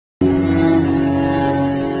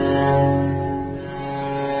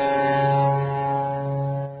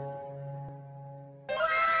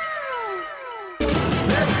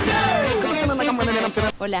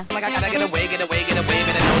Hola.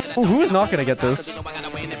 Oh, who's not gonna get this?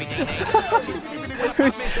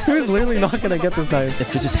 who's literally not gonna get this knife?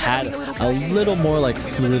 If it just had a little more like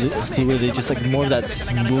fluidity, just like more of that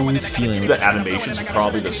smooth feeling. The animations are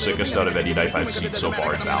probably the sickest out of any knife I've seen so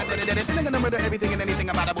far in VALORANT.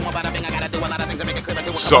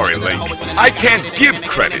 Sorry, Link. I can't give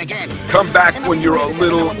credit. Come back when you're a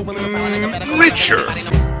little richer.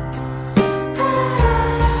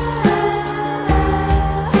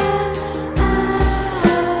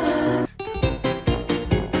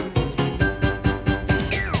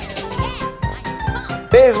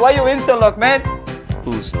 Raze, why you insta lock, man?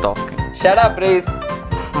 Who's talking? Shut up, Raze.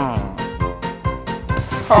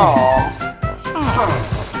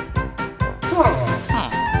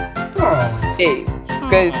 Hey,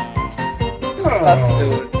 guys.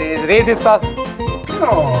 Raze is fast.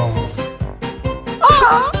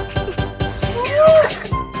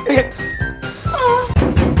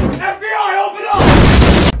 FBI, open up!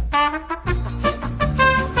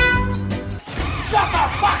 Shut the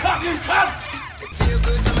fuck up, you cunt!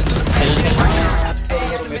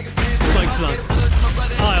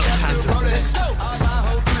 I'll handle this.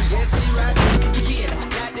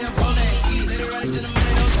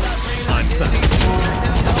 I'm back.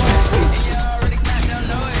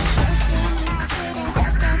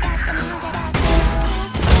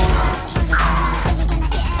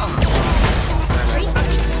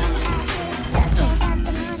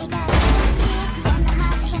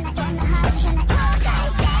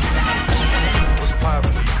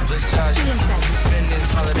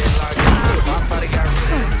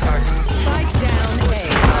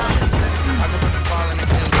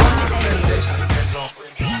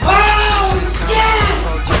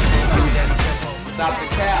 Stop the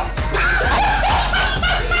cap!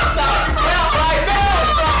 Stop the cap right now!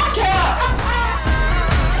 Stop the cap!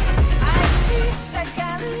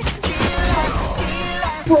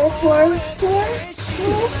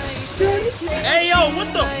 Hey yo, what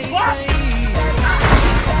the fuck?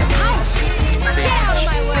 Get out of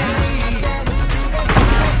my way.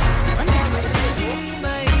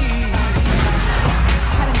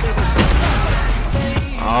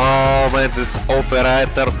 Oh man, this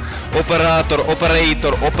operator,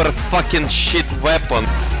 fucking shit weapon.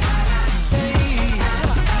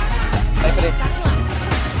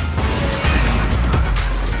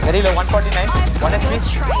 Very low, 149, 1 HP.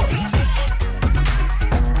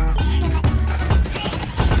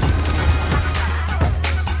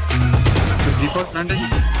 Default planted.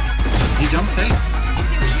 He jumped, right?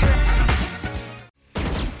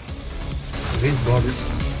 Raise God.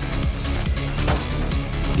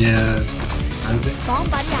 Yeah. Bomb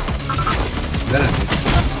buddy out. Where are they?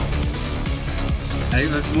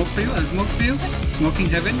 I'll smoke for you, Smoking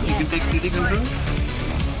heaven, you can take CD control.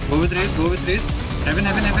 Go with race. Heaven.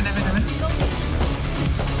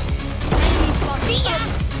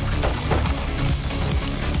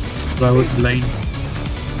 So I was blind.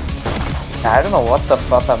 I don't know what the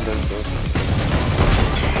fuck I'm doing, dude.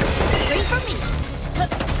 Wait for me.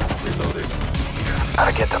 Reloaded.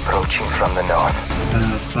 Target approaching from the north.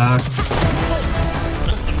 Fuck.